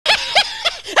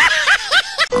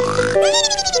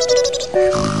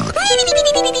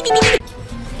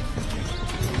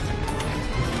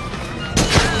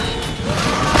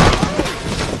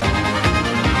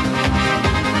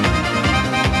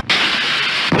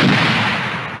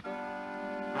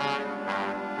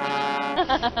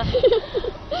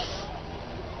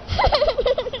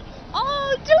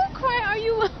Oh, don't cry, are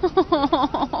you?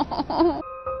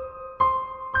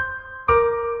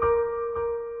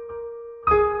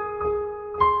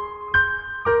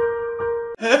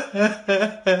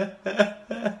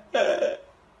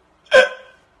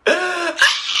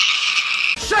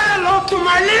 Say hello to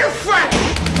my little friend!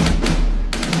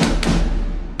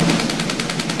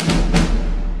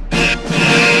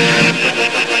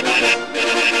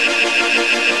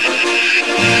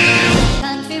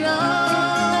 Country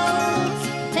roads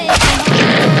take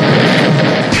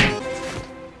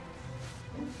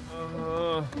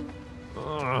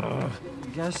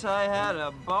Guess I had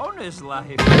a bonus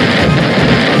life.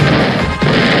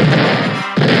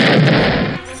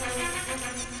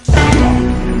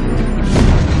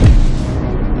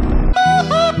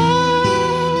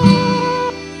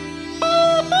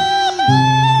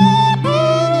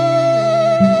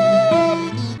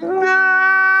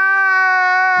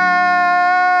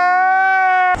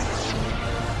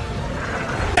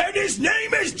 And his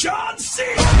name is John C.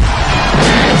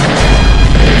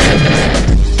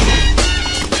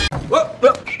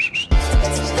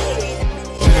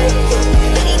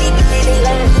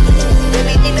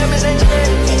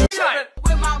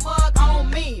 With my mug on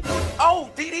me. Oh,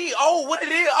 DD, oh, what it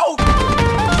is? Oh.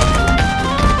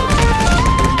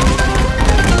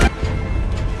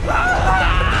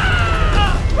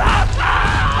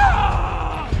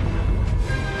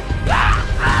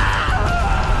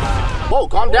 Whoa,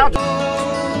 calm down.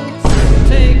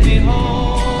 Take me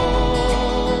home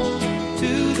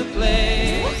to the place.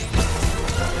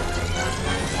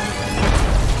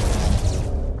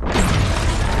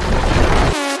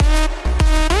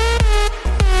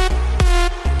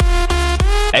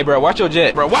 Hey, bro, watch your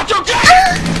jet. Bro, watch your jet!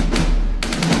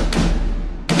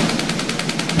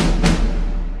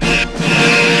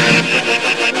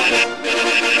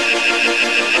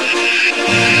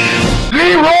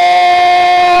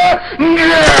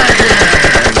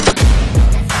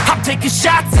 I'm taking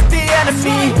shots at the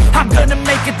enemy. I'm gonna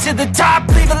make it to the top,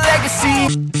 leave a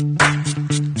legacy.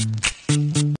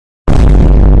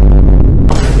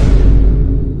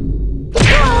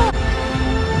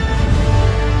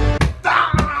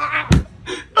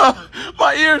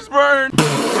 My ears burn.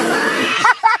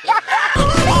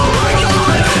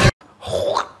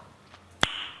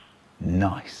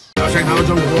 Nice. 小山康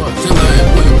中国现在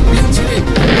会有冰淇淋，我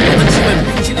们喜欢冰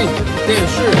淇淋，但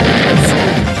是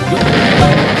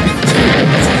冰淇淋注意饮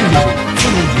食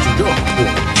热乎，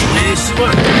我也希望。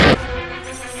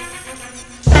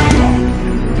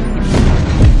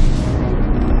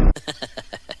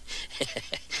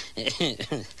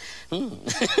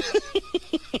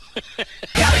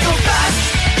Gotta go fast.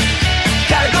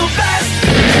 Gotta go fast.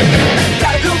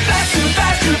 Gotta go faster,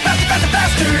 faster, faster, faster,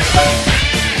 faster.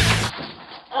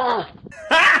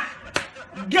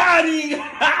 Got him!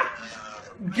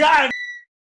 Got him!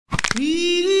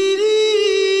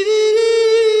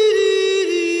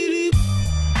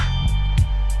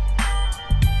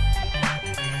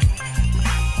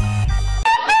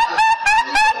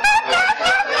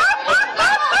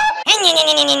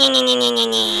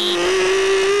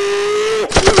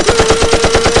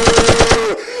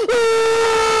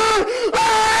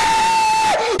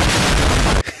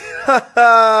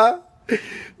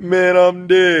 Man, I'm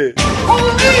dead.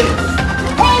 Police!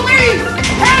 Police!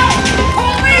 Help!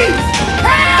 Police!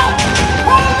 Help!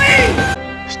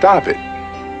 Police! Stop it.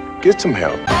 Get some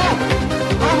help.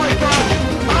 Oh my God!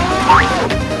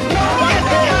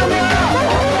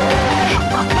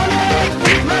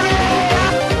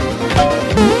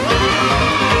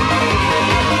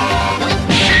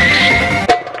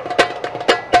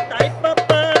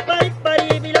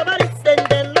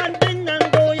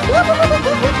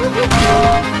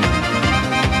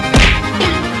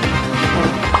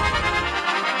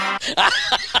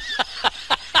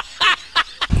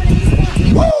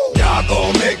 Y'all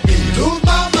gonna make me lose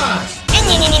my mind.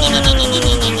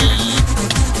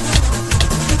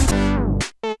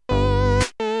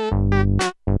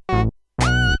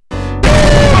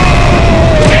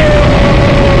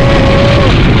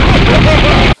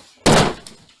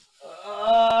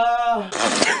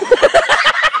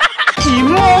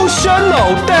 Emotional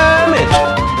damage.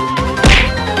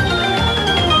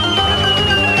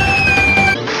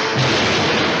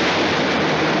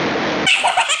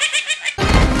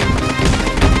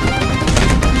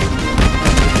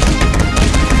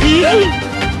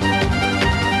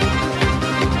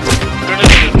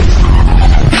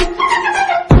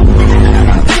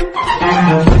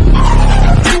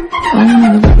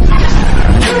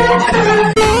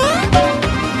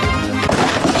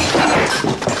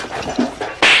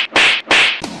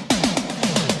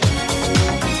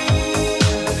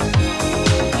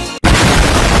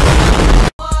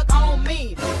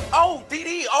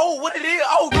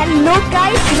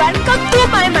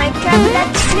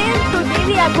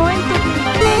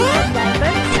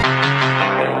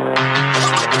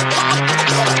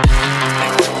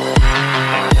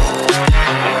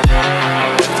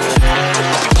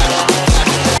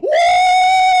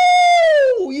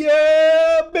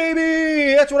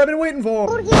 that's what I've been waiting for.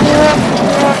 Y'all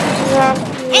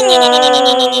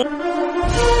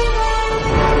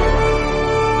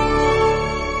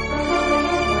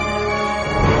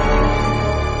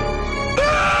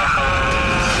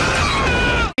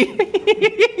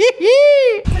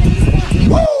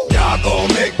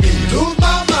gon' make me lose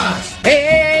my mind.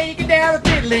 Hey, you get down the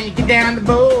fiddle and you get down the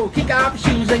bow. Kick off your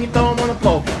shoes and you throw them on the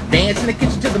floor. Dance in the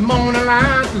kitchen till the morning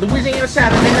line. Louisiana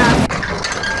Saturday night.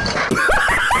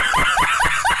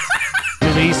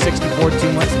 Release 64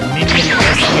 2 months. Minion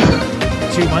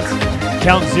SU 2 months.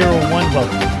 Count 0-1 vote.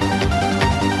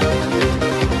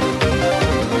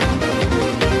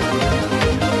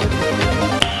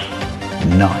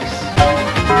 Nice.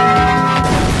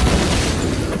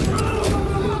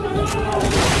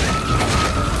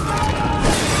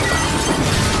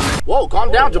 Whoa,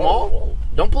 calm down, Jamal.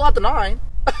 Don't pull out the 9.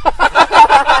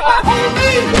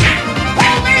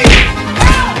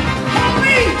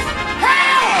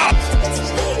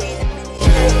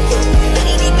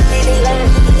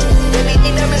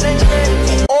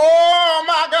 Oh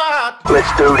my God!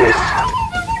 Let's do this.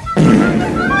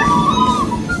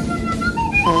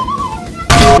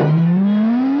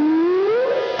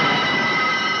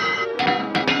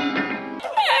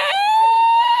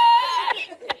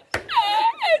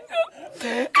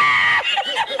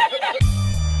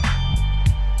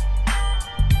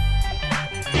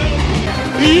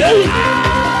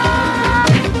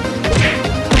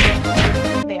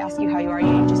 They ask you how you are,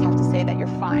 you just have to say that you're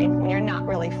fine when you're not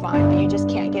really fine, but you just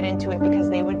can't get into it because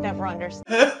they would never understand.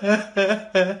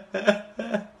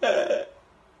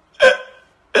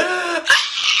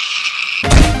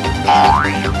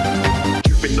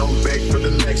 Keeping on back for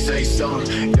the next say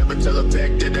something. Never tell a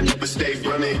fact that I never stay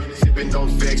running. Sipping on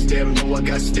facts, damn, know I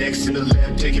got stacks in the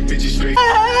lab, taking bitches straight.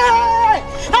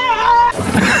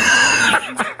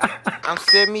 I'm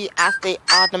semi, I stay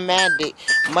automatic.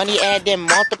 Money add then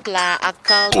multiply, I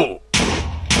call it.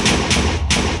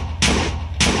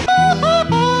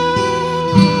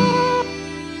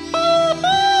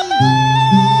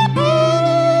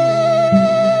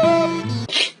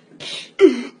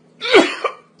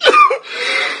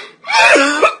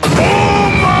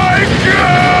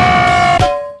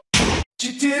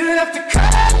 You didn't have to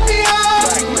cut me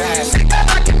off like that.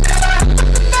 I can never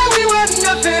know we were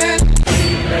nothing.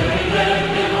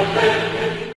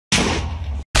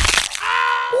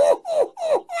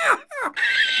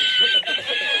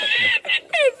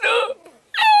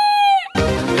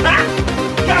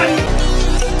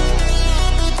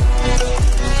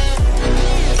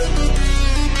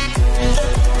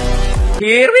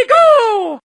 Here we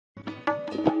go!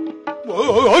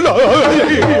 Ooh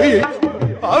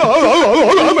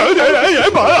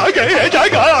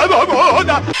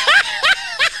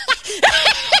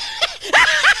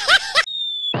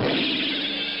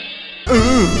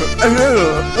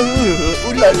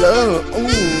la la,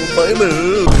 ooh, baby.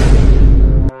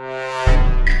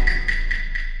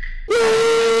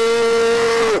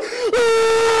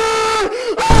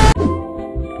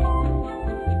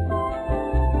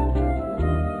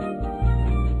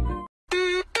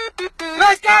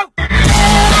 Let's go!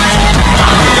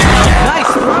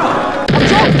 Nice throw!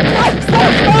 Stop!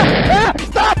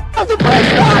 Stop the break!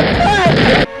 Stop!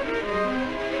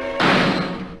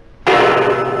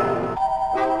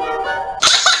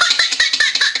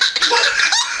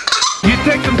 You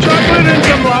take some chocolate and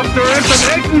some lobster and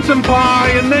some eggs and some pie,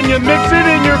 and then you mix it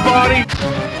in your body.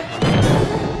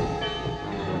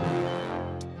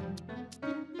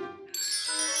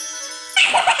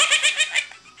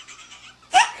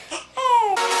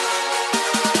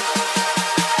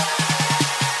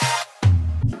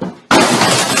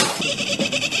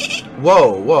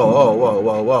 Whoa, whoa, whoa, whoa,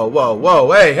 whoa, whoa, whoa,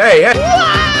 whoa, hey, hey, hey!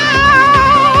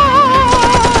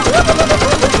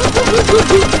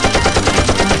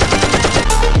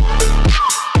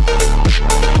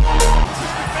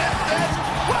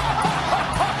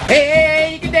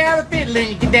 Hey, you get down the fiddle and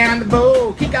you get down the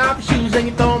bow. Kick off your shoes and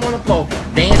you throw them on the floor.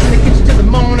 Dance in the kitchen till the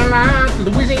morning line.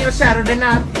 Louisiana Saturday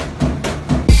night.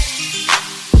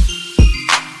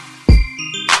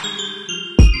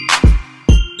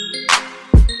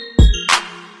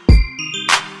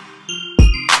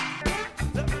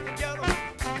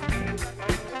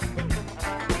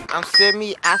 I'm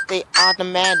semi, I stay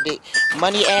automatic.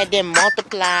 Money add then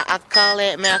multiply, I call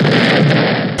it math.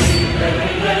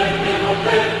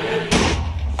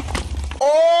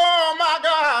 Oh my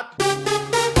God!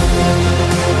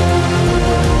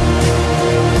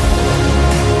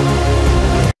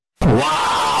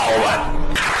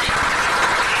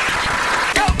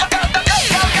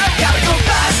 Gotta go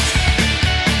fast.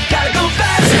 Gotta go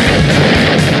fast.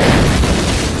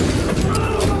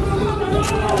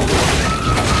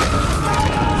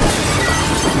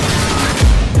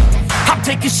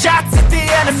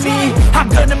 I'm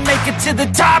gonna make it to the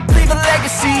top, leave a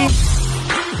legacy.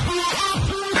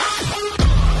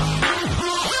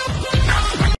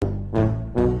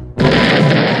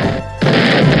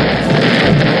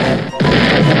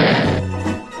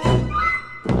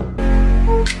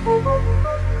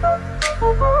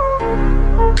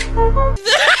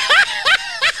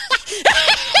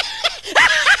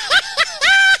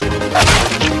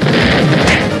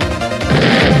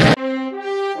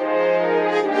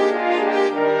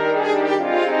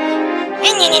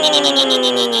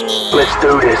 Let's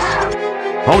do this.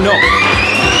 Oh no!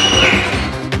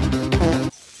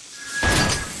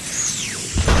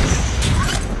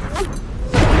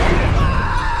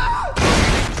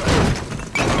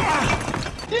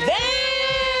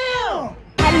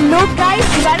 Hello guys,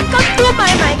 welcome to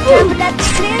my Minecraft Let's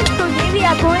Play. Today we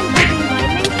are going to be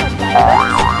mining for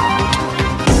diamonds.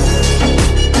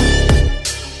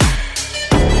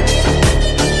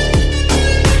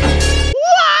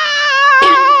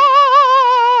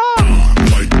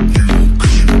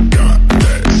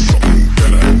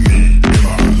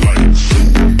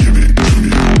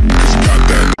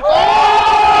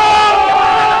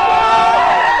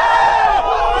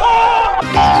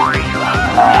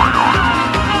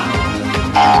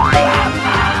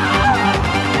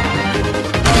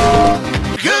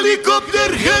 Helicopter,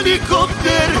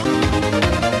 helicopter.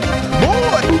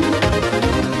 Boy.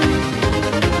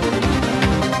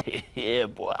 Yeah,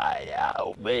 boy,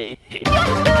 oh, me.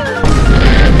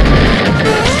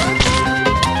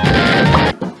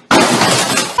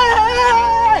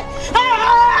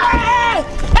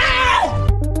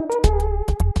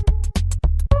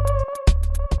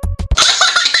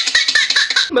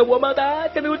 Me voy a matar,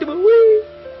 este es mi último. Wii,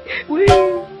 wii,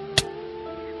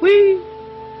 wii.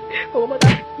 Me voy a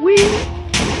matar. Wii,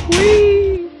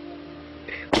 wii.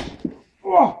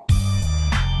 Oh.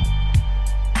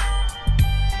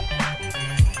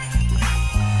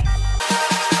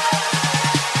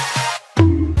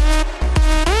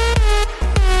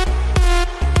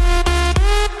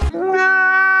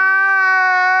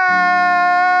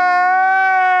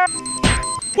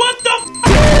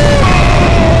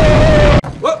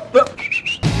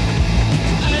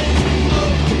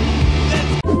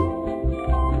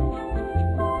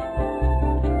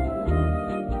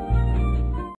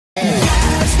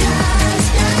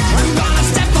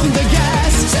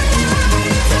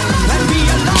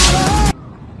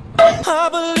 I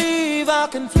believe I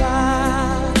can fly.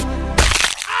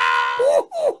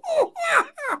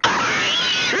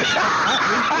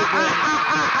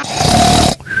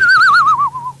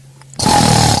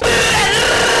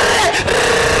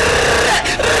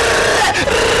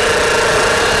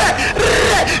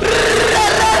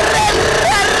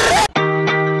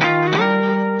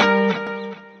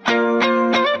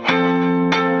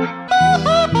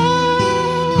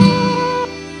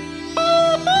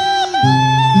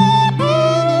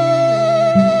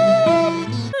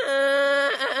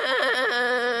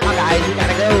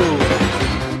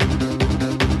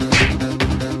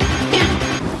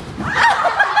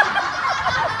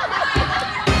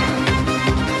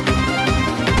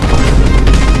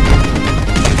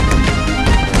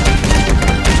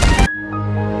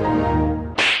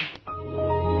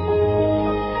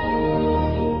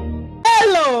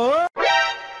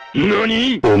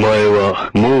 NANI?お前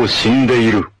はもう死んで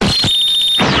いる。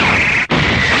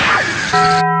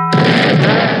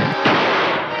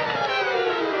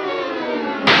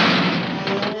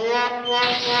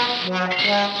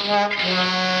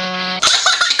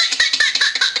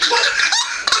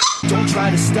Don't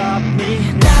try to stop me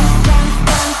now.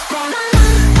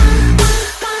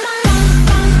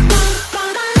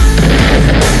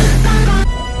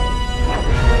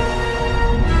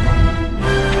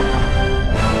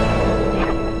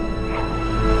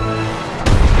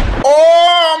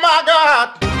 Oh my God!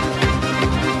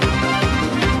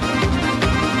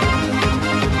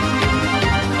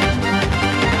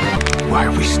 Why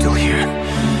are we still here?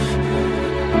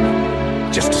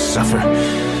 Just to suffer.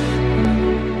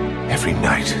 Every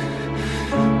night,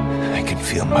 I can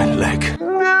feel my leg.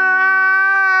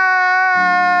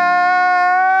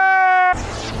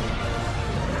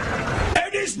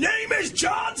 And his name is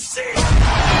John C.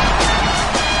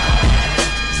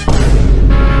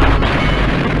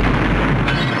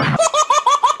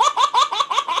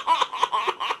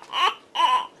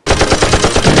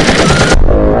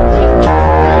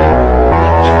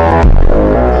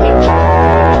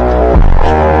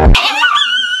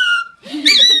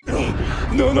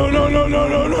 No.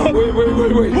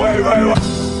 Wait.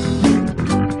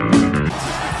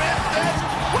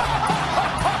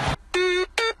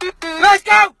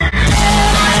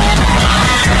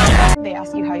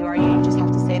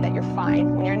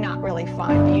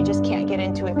 fine, but you just can't get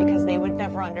into it because they would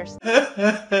never understand.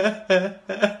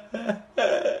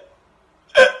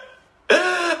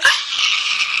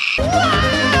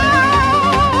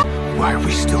 Why are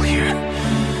we still here?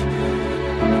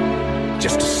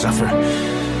 Just to suffer?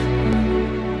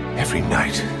 Every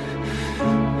night,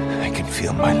 I can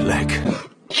feel my leg.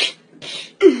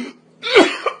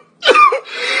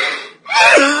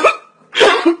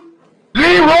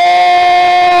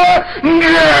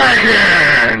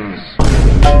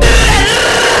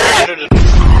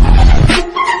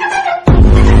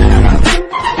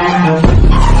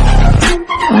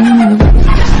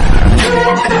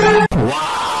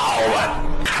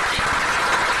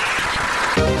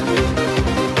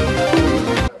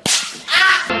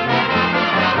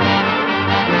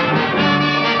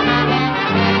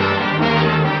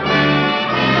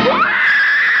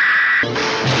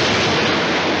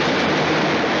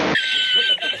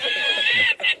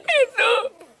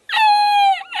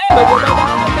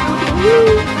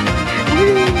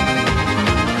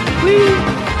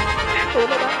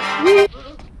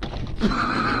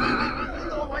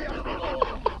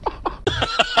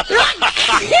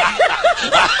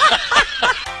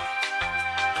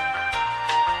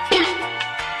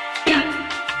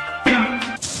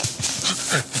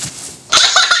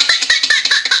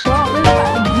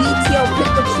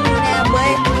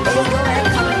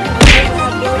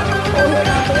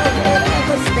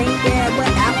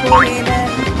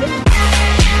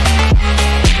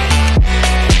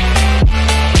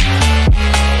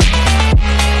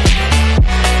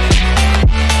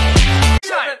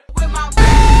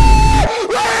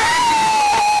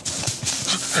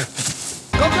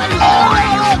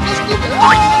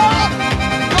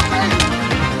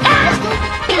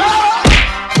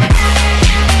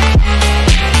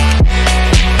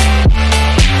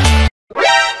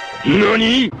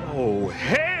 NANI? Oh,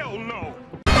 hell no!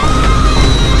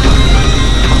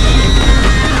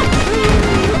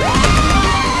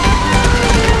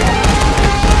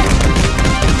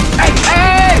 Hey,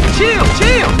 hey, chill,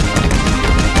 chill!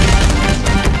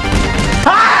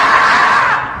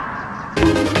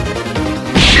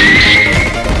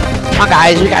 Come on,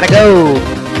 guys, we gotta go.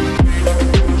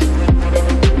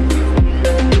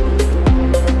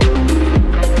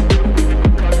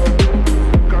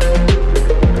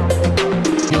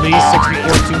 Release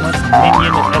 64 2 months,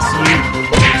 Minion SU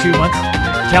 2 months,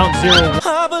 Count 0 1. I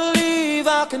believe I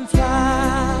can fly.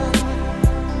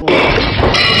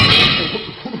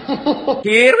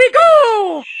 Here we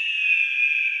go!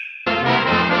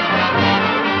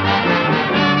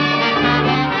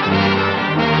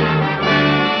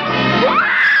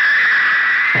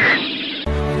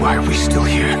 Why are we still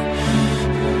here?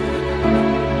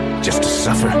 Just to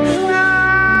suffer? Every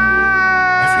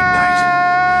night.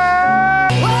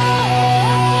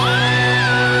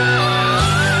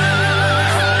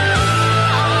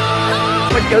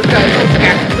 But those guys don't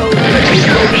have to go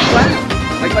flat.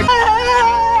 Like,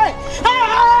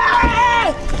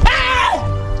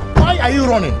 Why are you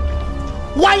running?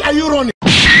 Why are you running?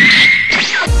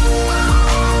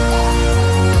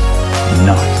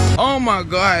 Nice. Oh my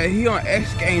god, he on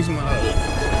X Games mode.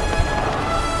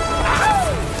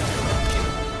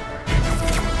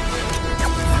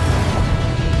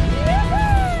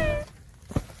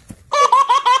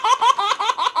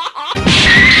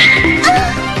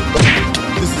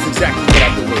 This is exactly what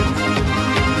I've been waiting for.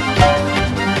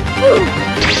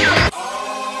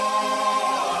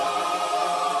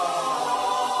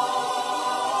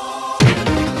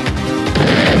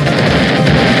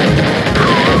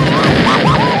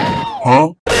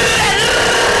 Huh?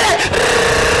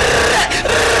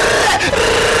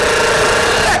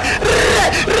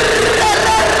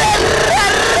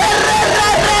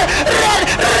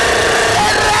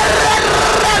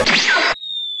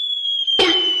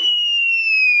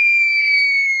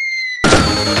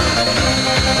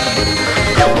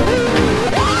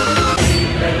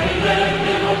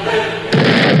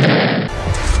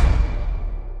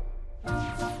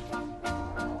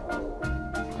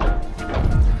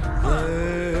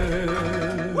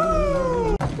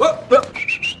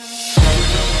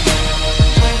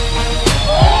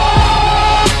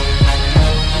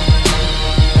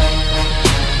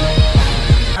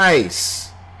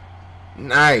 Nice.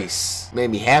 Nice. Made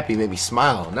me happy, made me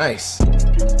smile. Nice.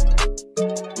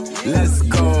 Let's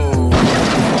go.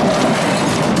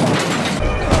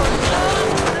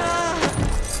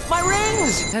 My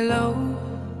rings! Hello.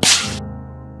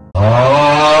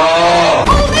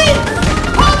 Hold me!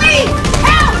 Hold me!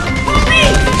 Help! Hold me!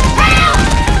 Help!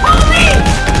 Hold me!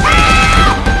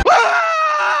 Help!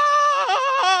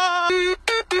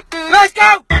 let's go!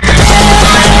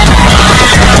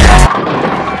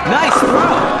 Nice throw!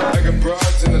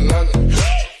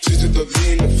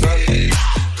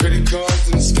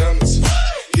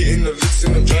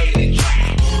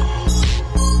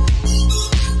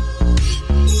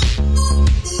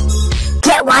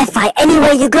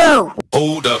 Where you go?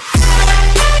 Hold up.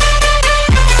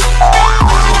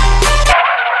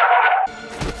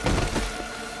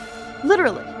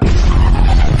 Literally.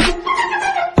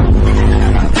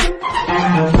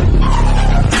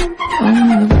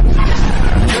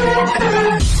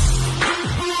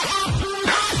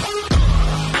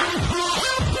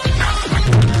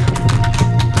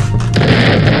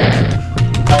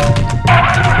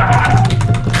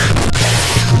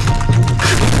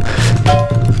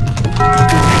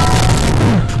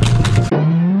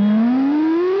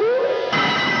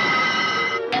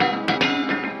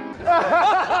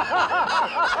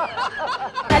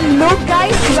 Hello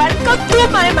guys, welcome to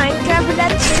my Minecraft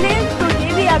Let's Play.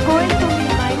 Today we are going to be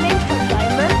mining for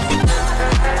diamonds.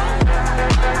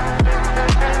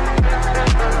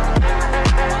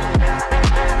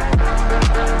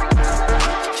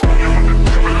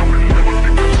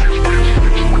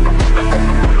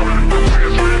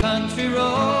 Country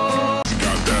road.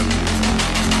 Got that.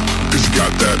 It's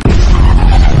got that.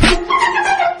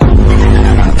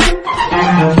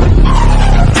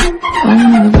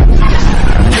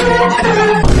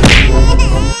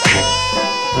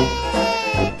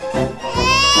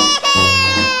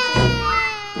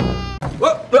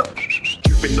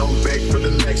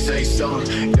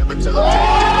 Never tell a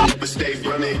man, never stay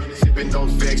running. Sipping on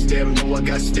facts, damn, know I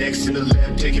got stacks in the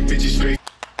lab, taking bitches straight.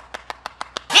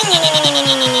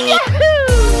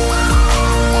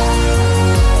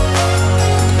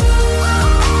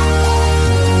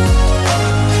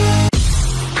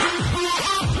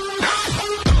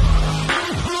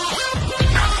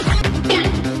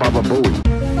 Baba Booey.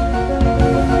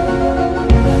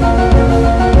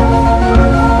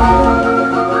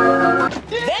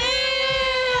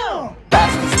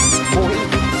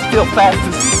 Still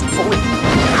fastest, boy.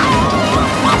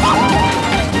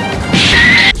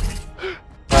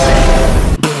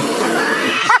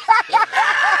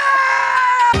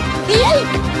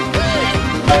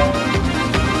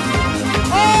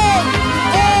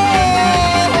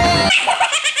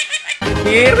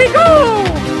 Here we go!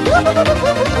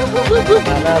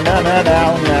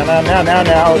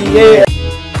 Now, yeah!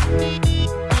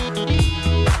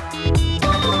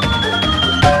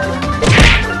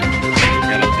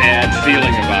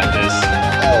 Feeling about this.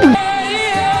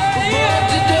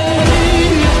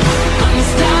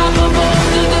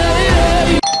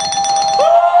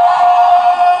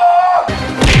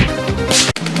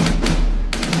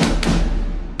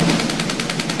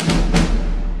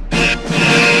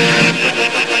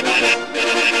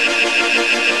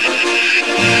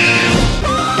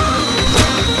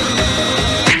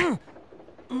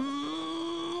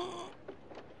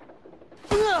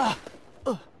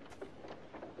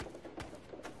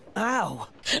 Ow.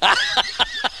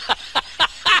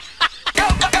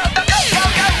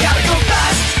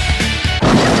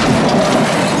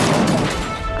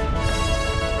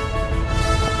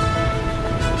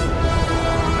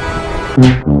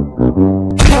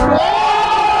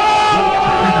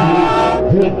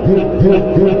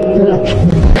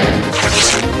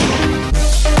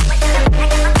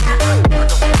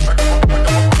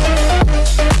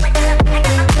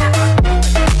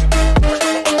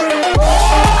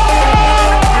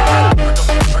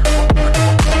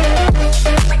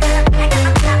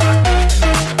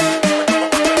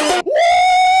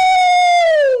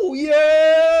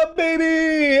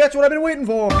 That's what I've been waiting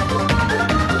for.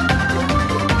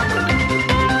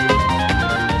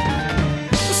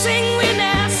 Sing we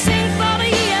now, sing for the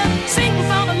year, sing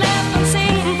for the laughter,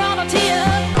 sing for the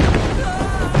tears.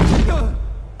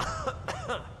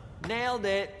 Nailed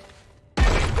it.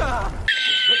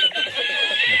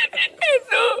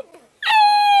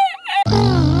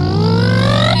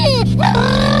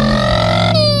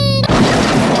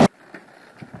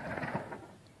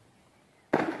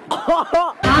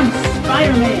 I'm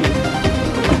Spider-Man.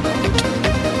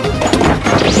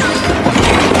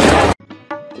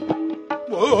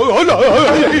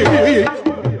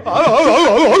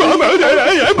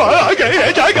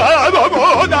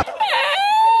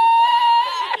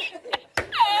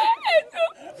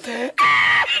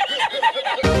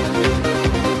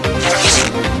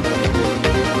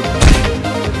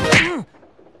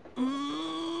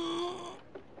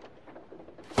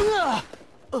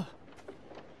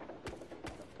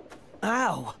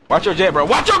 Ow. Watch your jet, bro.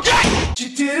 Watch your jet!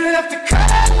 You didn't have to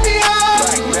cut me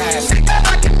off.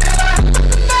 I could never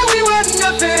know we were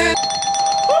nothing.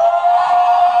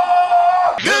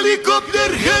 Helicopter,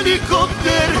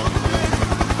 helicopter.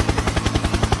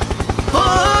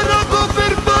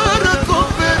 Paracofer,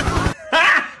 paracofer.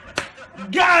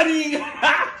 Got him!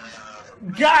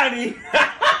 Got him!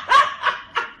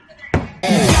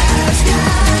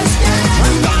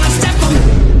 I'm gonna step on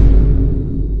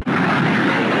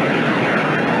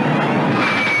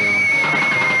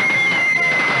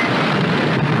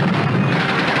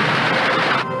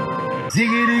Oh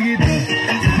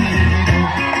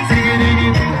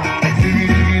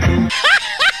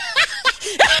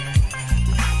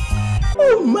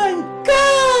my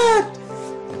God!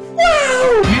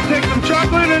 Wow! You take some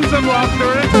chocolate and some lobster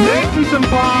and some eggs and some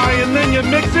pie, and then you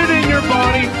mix it in your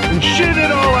body and shit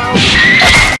it all out.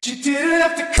 You didn't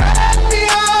have to cut me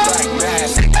off.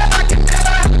 I could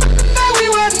never know we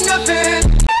were nothing.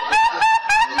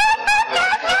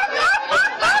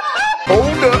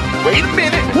 Hold up, wait a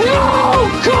minute. No!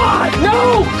 God!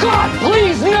 No! God!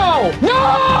 Please, no!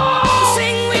 No!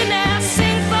 Sing we now,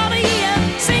 sing for the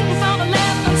year, sing for the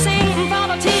left and sing for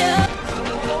the tear.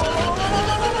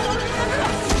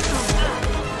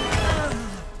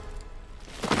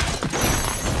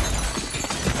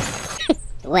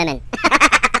 Women.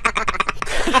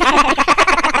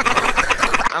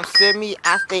 I'm semi,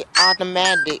 I stay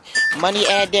automatic. Money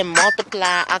add then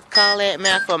multiply. I call it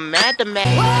math for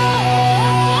mathematics.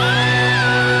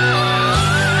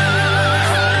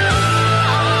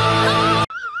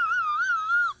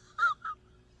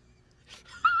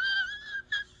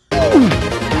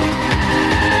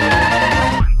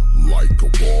 Like a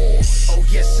boss. Oh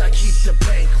yes, I keep the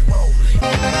bank rolling.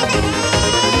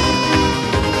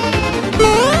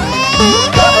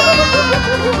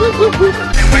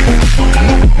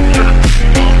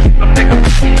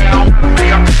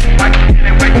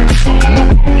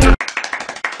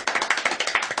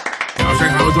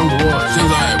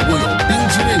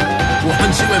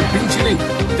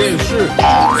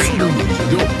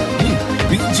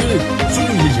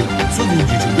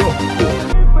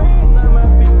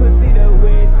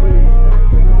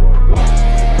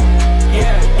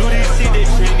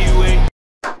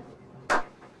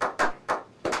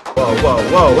 Whoa, whoa,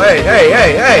 whoa, hey, hey,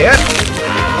 hey, hey, hey!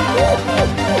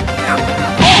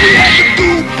 All we had to do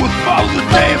was follow the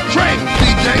damn train,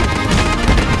 CJ.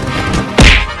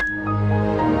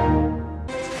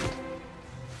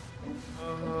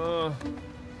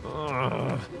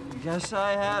 Guess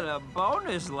I had a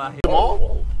bonus life.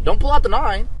 Jamal, don't pull out the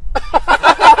 9.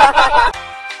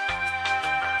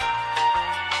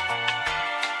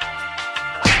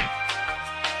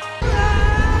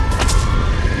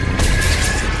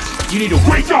 You need to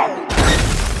wake up!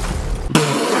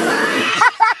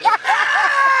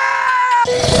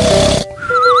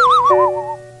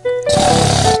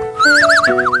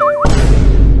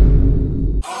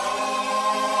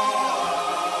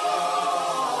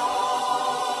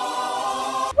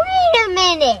 Wait a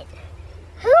minute.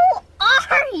 Who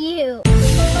are you?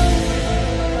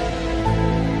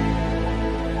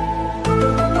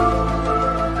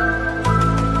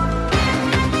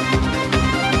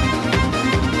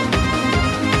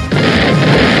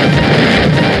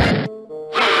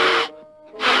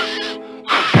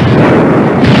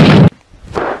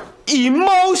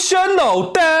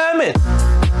 Emotional, damn it!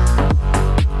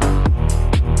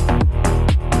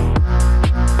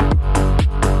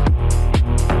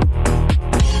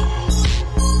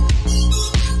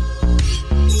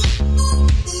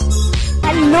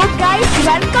 Hello guys,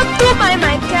 welcome to my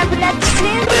Minecraft Let's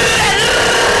Play.